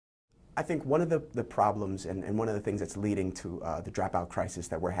I think one of the problems and one of the things that's leading to the dropout crisis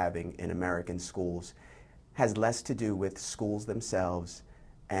that we're having in American schools has less to do with schools themselves,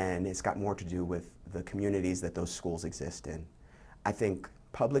 and it's got more to do with the communities that those schools exist in. I think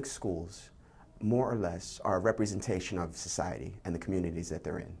public schools, more or less, are a representation of society and the communities that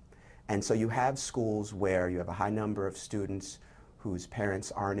they're in. And so you have schools where you have a high number of students whose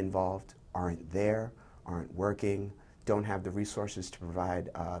parents aren't involved, aren't there, aren't working, don't have the resources to provide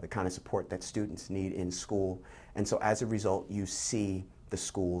the kind of support that students need in school. And so as a result, you see the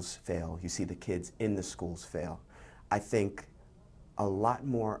schools fail. You see the kids in the schools fail. I think a lot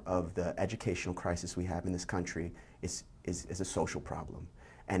more of the educational crisis we have in this country is a social problem.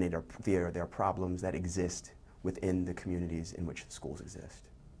 And there are problems that exist within the communities in which the schools exist.